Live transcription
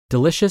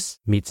Delicious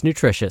meets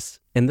nutritious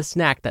in the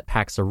snack that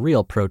packs a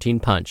real protein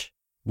punch.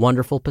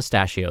 Wonderful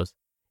Pistachios.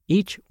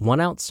 Each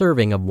 1-ounce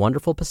serving of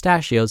Wonderful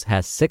Pistachios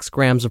has 6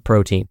 grams of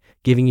protein,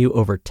 giving you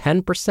over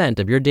 10%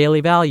 of your daily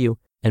value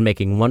and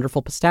making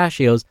Wonderful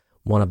Pistachios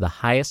one of the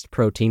highest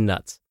protein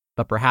nuts.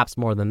 But perhaps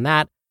more than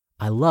that,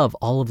 I love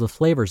all of the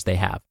flavors they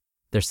have.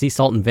 Their sea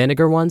salt and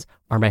vinegar ones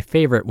are my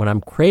favorite when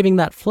I'm craving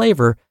that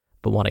flavor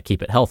but want to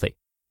keep it healthy.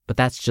 But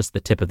that's just the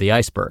tip of the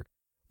iceberg.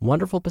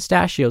 Wonderful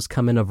Pistachios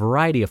come in a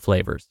variety of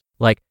flavors,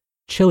 like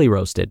chili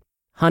roasted,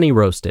 honey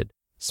roasted,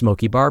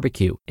 smoky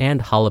barbecue,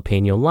 and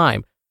jalapeno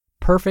lime,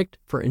 perfect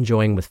for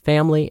enjoying with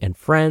family and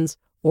friends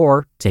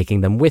or taking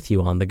them with you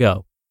on the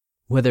go.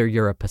 Whether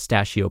you're a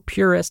pistachio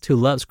purist who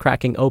loves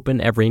cracking open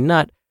every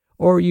nut,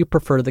 or you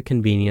prefer the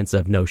convenience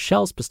of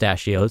no-shells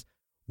pistachios,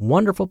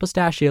 Wonderful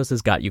Pistachios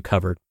has got you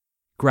covered.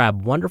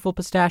 Grab Wonderful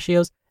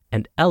Pistachios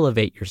and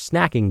elevate your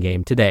snacking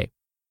game today.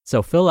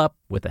 So fill up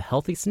with a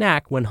healthy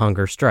snack when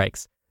hunger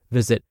strikes.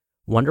 Visit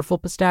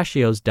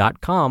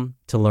wonderfulpistachios.com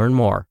to learn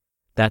more.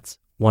 That's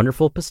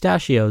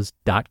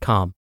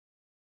wonderfulpistachios.com.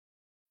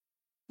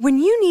 When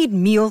you need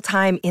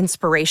mealtime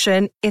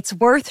inspiration, it's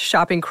worth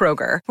shopping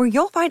Kroger, where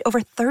you'll find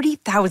over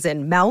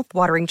 30,000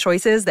 mouth-watering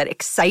choices that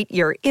excite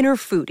your inner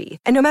foodie.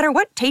 And no matter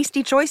what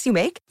tasty choice you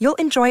make, you'll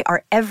enjoy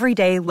our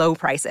everyday low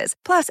prices,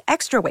 plus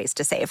extra ways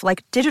to save,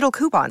 like digital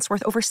coupons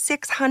worth over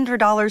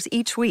 $600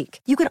 each week.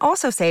 You can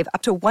also save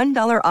up to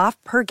 $1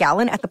 off per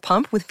gallon at the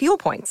pump with fuel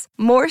points.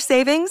 More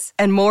savings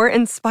and more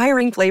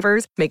inspiring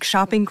flavors make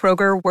shopping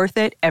Kroger worth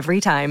it every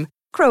time.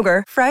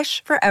 Kroger,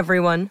 fresh for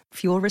everyone.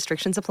 Fuel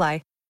restrictions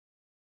apply.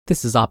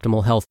 This is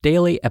Optimal Health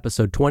Daily,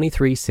 episode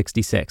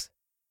 2366.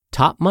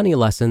 Top Money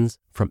Lessons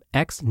from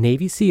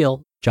ex-Navy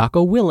SEAL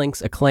Jocko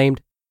Willink's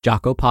acclaimed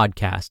Jocko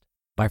podcast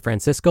by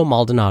Francisco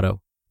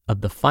Maldonado of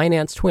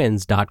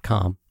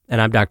thefinancetwins.com.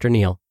 And I'm Dr.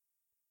 Neil.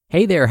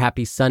 Hey there,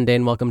 happy Sunday,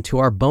 and welcome to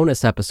our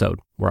bonus episode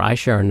where I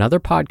share another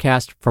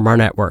podcast from our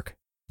network.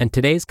 And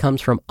today's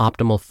comes from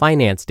Optimal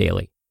Finance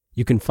Daily.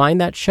 You can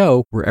find that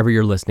show wherever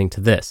you're listening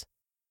to this.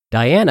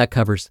 Diana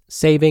covers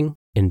saving,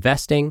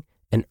 investing,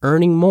 and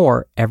earning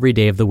more every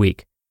day of the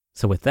week.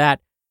 So with that,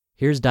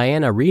 here's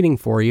Diana reading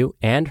for you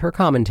and her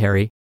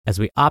commentary as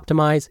we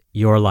optimize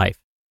your life.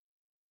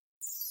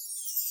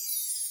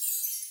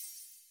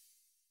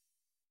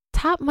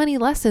 Top Money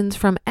Lessons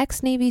from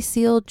ex-Navy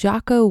SEAL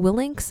Jocko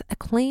Willink's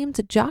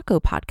acclaimed Jocko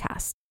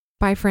podcast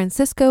by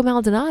Francisco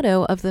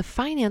Maldonado of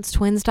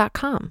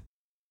thefinancetwins.com.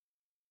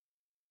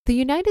 The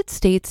United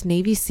States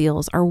Navy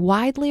SEALs are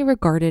widely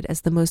regarded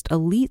as the most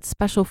elite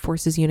special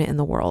forces unit in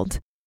the world.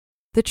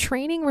 The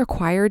training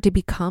required to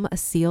become a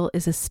SEAL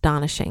is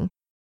astonishing.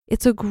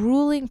 It's a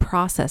grueling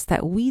process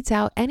that weeds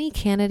out any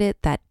candidate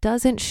that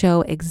doesn't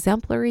show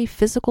exemplary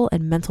physical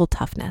and mental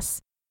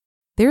toughness.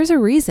 There's a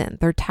reason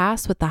they're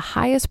tasked with the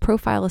highest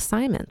profile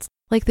assignments,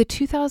 like the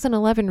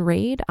 2011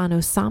 raid on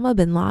Osama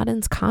bin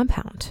Laden's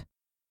compound.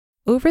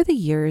 Over the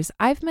years,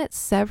 I've met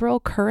several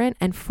current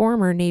and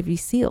former Navy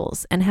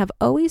SEALs and have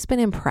always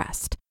been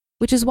impressed,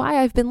 which is why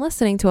I've been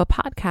listening to a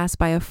podcast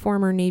by a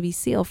former Navy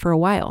SEAL for a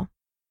while.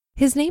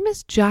 His name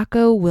is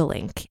Jocko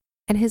Willink,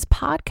 and his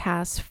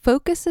podcast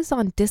focuses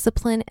on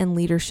discipline and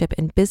leadership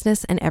in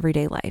business and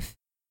everyday life.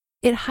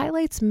 It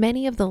highlights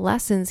many of the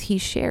lessons he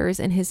shares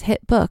in his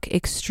hit book,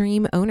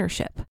 Extreme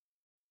Ownership.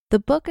 The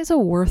book is a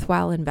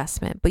worthwhile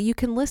investment, but you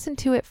can listen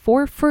to it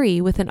for free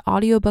with an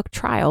audiobook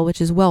trial, which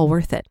is well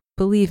worth it,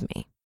 believe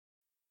me.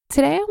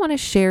 Today, I want to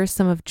share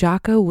some of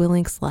Jocko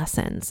Willink's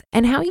lessons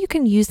and how you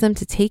can use them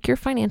to take your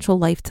financial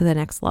life to the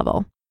next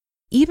level.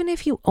 Even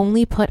if you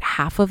only put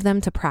half of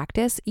them to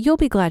practice, you'll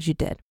be glad you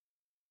did.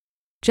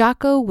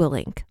 Jocko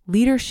Willink,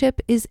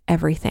 leadership is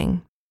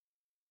everything.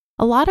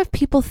 A lot of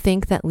people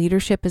think that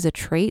leadership is a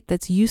trait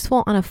that's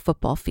useful on a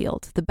football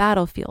field, the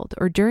battlefield,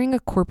 or during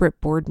a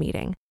corporate board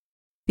meeting.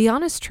 The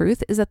honest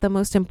truth is that the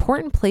most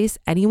important place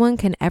anyone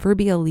can ever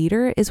be a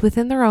leader is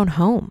within their own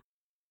home.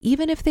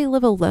 Even if they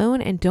live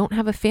alone and don't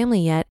have a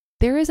family yet,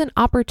 there is an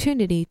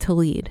opportunity to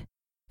lead.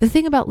 The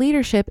thing about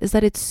leadership is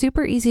that it's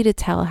super easy to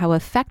tell how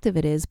effective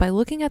it is by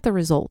looking at the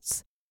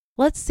results.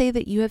 Let's say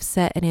that you have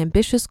set an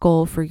ambitious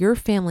goal for your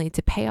family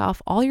to pay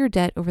off all your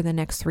debt over the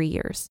next 3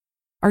 years.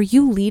 Are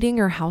you leading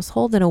your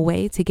household in a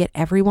way to get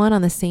everyone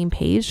on the same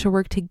page to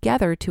work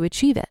together to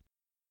achieve it?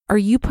 Are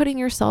you putting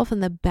yourself in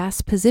the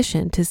best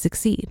position to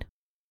succeed?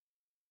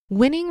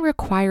 Winning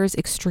requires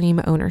extreme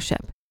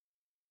ownership.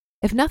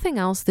 If nothing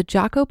else, the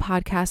Jocko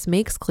podcast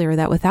makes clear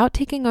that without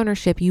taking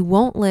ownership, you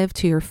won't live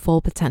to your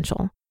full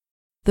potential.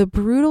 The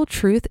brutal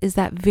truth is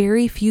that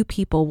very few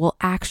people will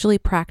actually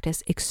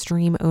practice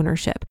extreme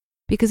ownership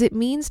because it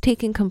means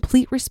taking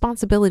complete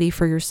responsibility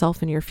for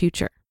yourself and your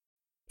future.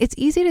 It's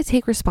easy to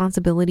take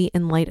responsibility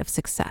in light of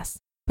success,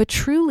 but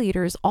true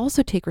leaders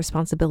also take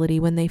responsibility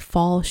when they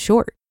fall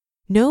short.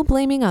 No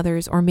blaming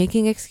others or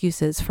making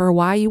excuses for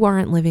why you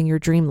aren't living your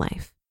dream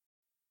life.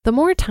 The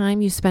more time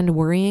you spend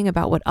worrying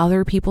about what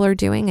other people are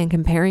doing and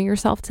comparing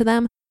yourself to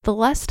them, the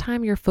less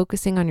time you're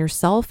focusing on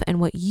yourself and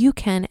what you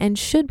can and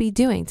should be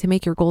doing to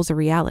make your goals a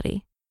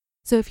reality.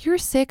 So if you're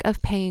sick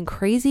of paying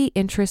crazy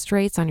interest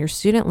rates on your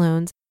student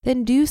loans,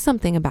 then do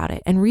something about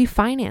it and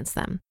refinance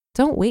them.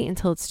 Don't wait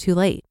until it's too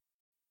late.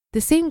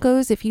 The same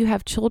goes if you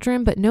have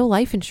children but no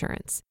life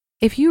insurance.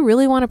 If you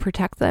really want to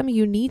protect them,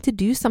 you need to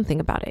do something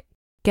about it.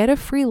 Get a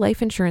free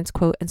life insurance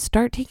quote and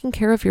start taking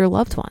care of your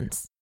loved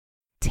ones.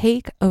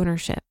 Take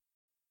ownership.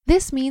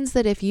 This means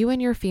that if you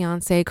and your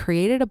fiance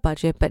created a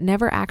budget but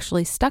never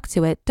actually stuck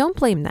to it, don't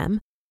blame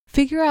them.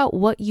 Figure out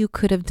what you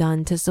could have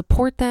done to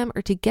support them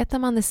or to get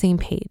them on the same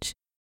page.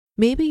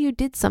 Maybe you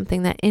did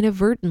something that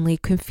inadvertently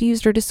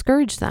confused or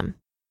discouraged them.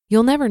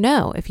 You'll never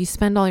know if you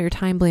spend all your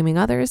time blaming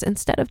others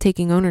instead of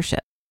taking ownership.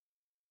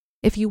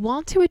 If you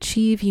want to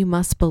achieve, you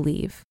must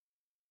believe.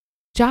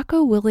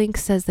 Jocko Willink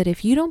says that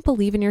if you don't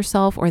believe in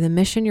yourself or the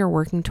mission you're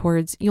working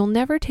towards, you'll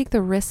never take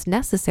the risks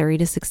necessary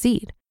to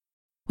succeed.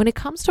 When it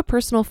comes to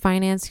personal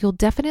finance, you'll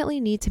definitely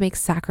need to make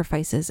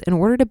sacrifices in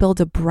order to build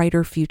a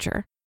brighter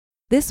future.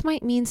 This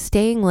might mean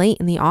staying late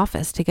in the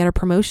office to get a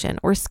promotion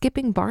or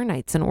skipping bar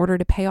nights in order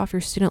to pay off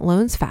your student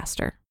loans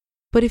faster.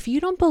 But if you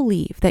don't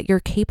believe that you're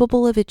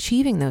capable of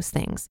achieving those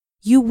things,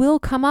 you will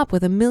come up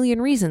with a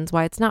million reasons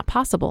why it's not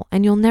possible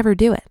and you'll never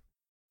do it.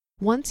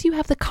 Once you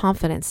have the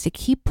confidence to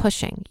keep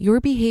pushing, your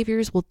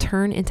behaviors will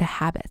turn into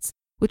habits,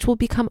 which will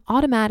become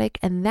automatic,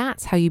 and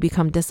that's how you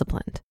become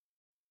disciplined.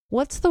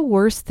 What's the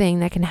worst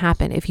thing that can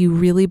happen if you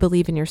really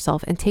believe in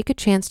yourself and take a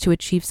chance to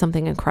achieve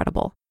something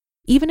incredible?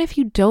 Even if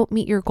you don't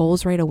meet your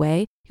goals right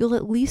away, you'll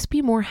at least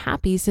be more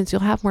happy since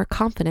you'll have more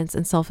confidence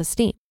and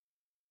self-esteem.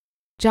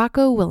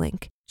 Jocko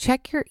Willink,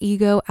 check your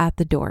ego at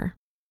the door.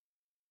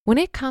 When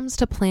it comes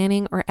to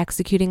planning or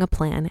executing a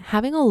plan,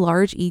 having a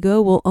large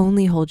ego will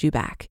only hold you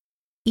back.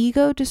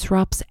 Ego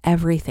disrupts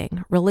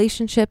everything: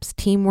 relationships,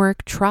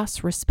 teamwork,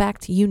 trust,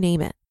 respect, you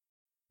name it.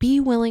 Be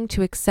willing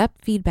to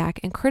accept feedback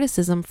and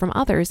criticism from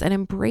others and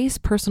embrace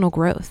personal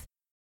growth.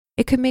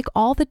 It could make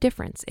all the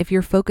difference if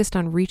you're focused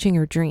on reaching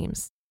your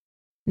dreams.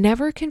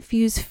 Never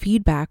confuse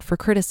feedback for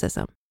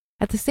criticism.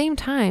 At the same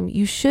time,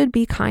 you should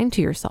be kind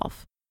to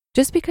yourself.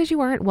 Just because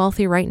you aren't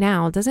wealthy right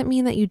now doesn't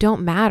mean that you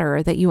don't matter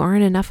or that you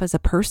aren't enough as a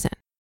person.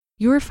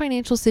 Your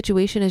financial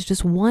situation is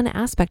just one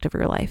aspect of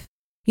your life.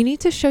 You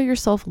need to show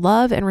yourself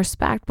love and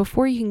respect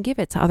before you can give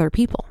it to other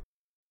people.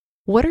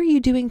 What are you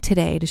doing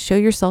today to show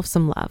yourself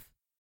some love?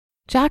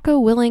 Jocko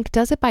Willink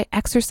does it by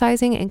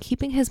exercising and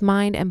keeping his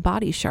mind and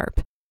body sharp.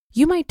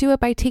 You might do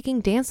it by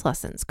taking dance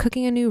lessons,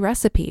 cooking a new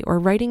recipe, or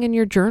writing in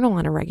your journal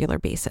on a regular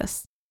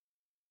basis.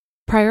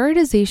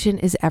 Prioritization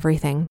is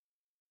everything.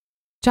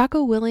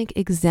 Jocko Willink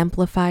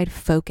exemplified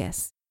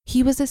focus.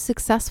 He was a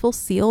successful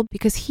SEAL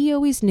because he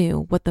always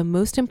knew what the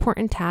most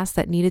important task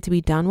that needed to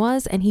be done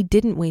was, and he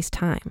didn't waste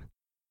time.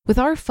 With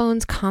our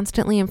phones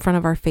constantly in front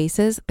of our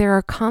faces, there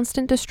are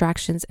constant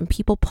distractions and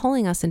people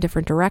pulling us in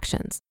different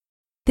directions.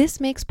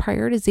 This makes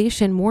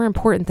prioritization more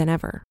important than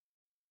ever.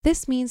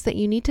 This means that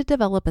you need to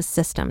develop a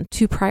system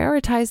to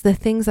prioritize the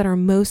things that are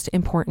most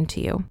important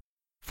to you.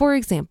 For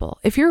example,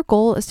 if your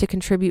goal is to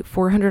contribute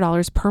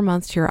 $400 per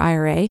month to your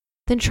IRA,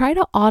 then try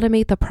to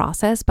automate the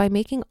process by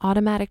making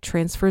automatic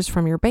transfers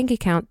from your bank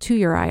account to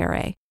your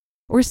IRA,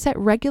 or set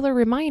regular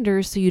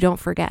reminders so you don't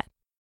forget.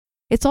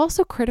 It's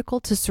also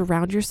critical to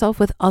surround yourself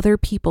with other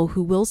people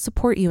who will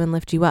support you and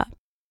lift you up.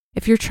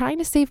 If you're trying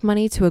to save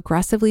money to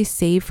aggressively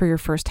save for your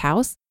first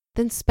house,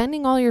 then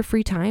spending all your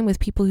free time with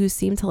people who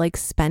seem to like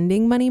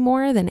spending money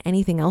more than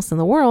anything else in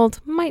the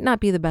world might not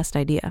be the best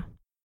idea.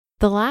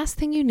 The last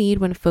thing you need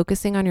when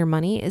focusing on your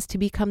money is to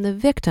become the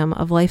victim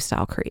of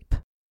lifestyle creep.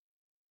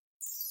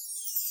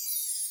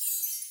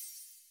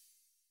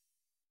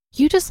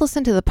 You just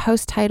listened to the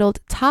post titled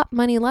Top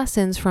Money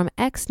Lessons from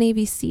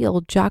Ex-Navy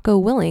SEAL Jocko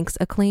Willink's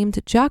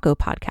Acclaimed Jocko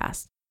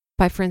podcast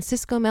by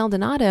Francisco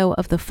Maldonado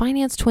of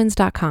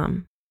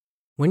theFinanceTwins.com.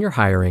 When you're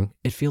hiring,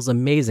 it feels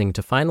amazing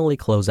to finally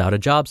close out a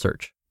job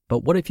search.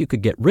 But what if you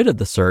could get rid of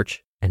the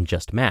search and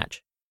just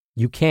match?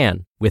 You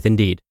can with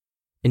Indeed.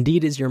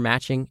 Indeed is your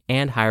matching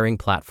and hiring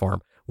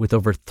platform with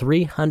over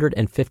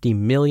 350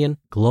 million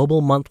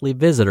global monthly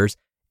visitors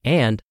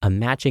and a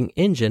matching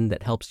engine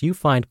that helps you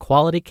find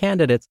quality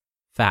candidates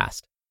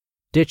fast.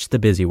 Ditch the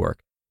busy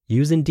work.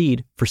 Use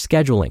Indeed for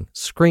scheduling,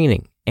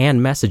 screening, and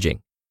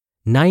messaging.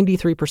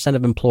 93%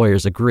 of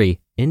employers agree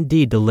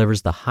Indeed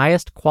delivers the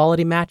highest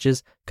quality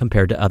matches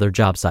compared to other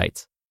job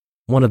sites.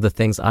 One of the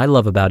things I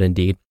love about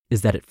Indeed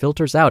is that it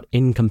filters out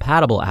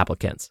incompatible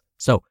applicants.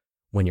 So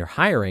when you're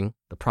hiring,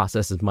 the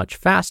process is much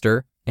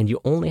faster and you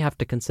only have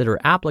to consider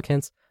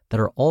applicants that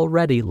are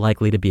already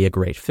likely to be a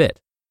great fit.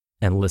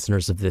 And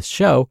listeners of this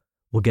show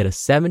will get a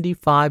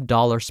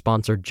 $75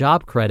 sponsored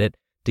job credit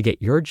to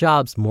get your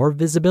jobs more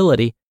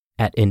visibility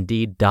at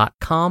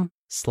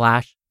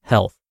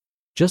Indeed.com/health.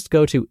 Just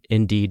go to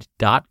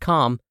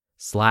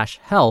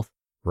Indeed.com/health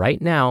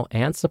right now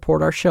and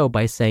support our show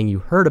by saying you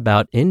heard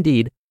about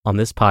Indeed on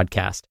this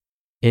podcast.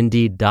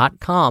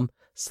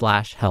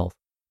 Indeed.com/health.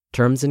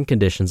 Terms and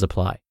conditions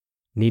apply.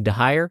 Need to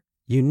hire?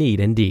 You need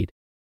Indeed.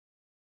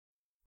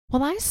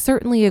 Well, I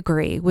certainly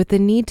agree with the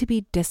need to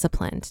be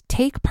disciplined,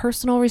 take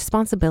personal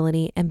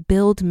responsibility, and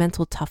build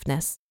mental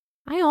toughness.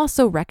 I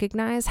also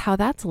recognize how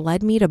that's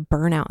led me to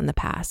burnout in the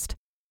past.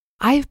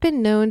 I've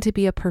been known to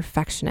be a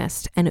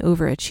perfectionist and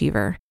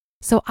overachiever,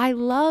 so I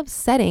love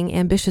setting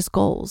ambitious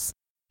goals.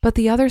 But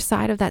the other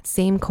side of that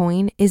same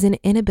coin is an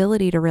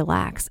inability to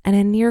relax and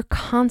a near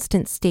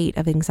constant state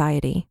of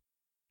anxiety.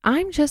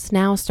 I'm just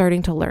now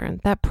starting to learn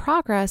that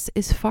progress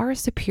is far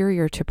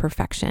superior to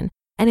perfection,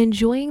 and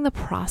enjoying the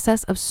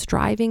process of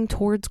striving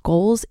towards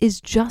goals is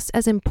just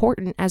as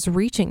important as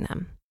reaching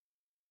them.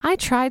 I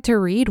tried to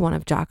read one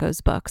of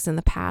Jocko's books in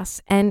the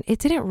past, and it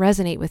didn't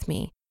resonate with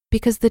me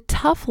because the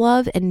tough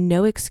love and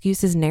no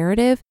excuses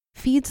narrative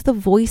feeds the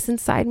voice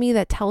inside me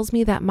that tells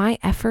me that my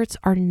efforts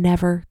are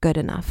never good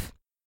enough.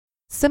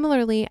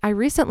 Similarly, I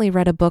recently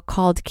read a book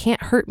called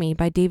Can't Hurt Me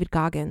by David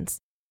Goggins.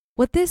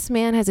 What this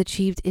man has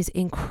achieved is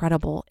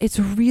incredible. It's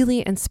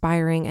really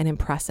inspiring and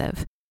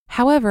impressive.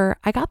 However,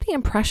 I got the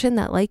impression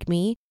that, like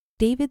me,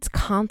 David's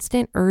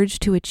constant urge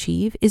to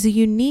achieve is a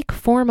unique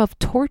form of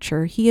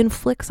torture he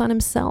inflicts on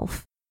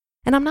himself.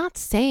 And I'm not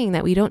saying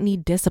that we don't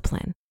need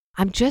discipline.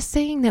 I'm just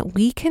saying that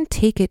we can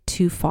take it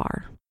too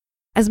far.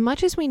 As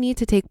much as we need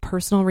to take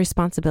personal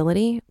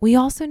responsibility, we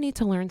also need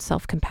to learn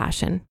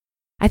self-compassion.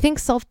 I think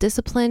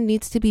self-discipline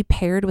needs to be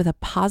paired with a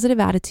positive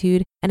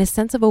attitude and a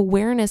sense of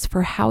awareness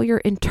for how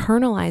you're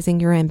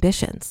internalizing your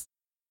ambitions.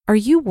 Are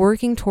you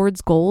working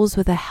towards goals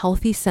with a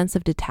healthy sense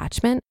of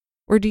detachment,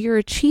 or do your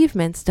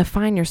achievements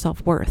define your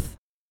self-worth?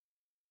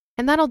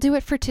 And that'll do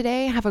it for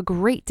today. Have a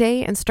great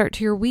day and start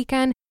to your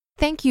weekend.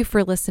 Thank you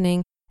for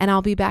listening, and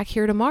I'll be back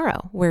here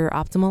tomorrow where your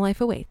optimal life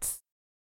awaits.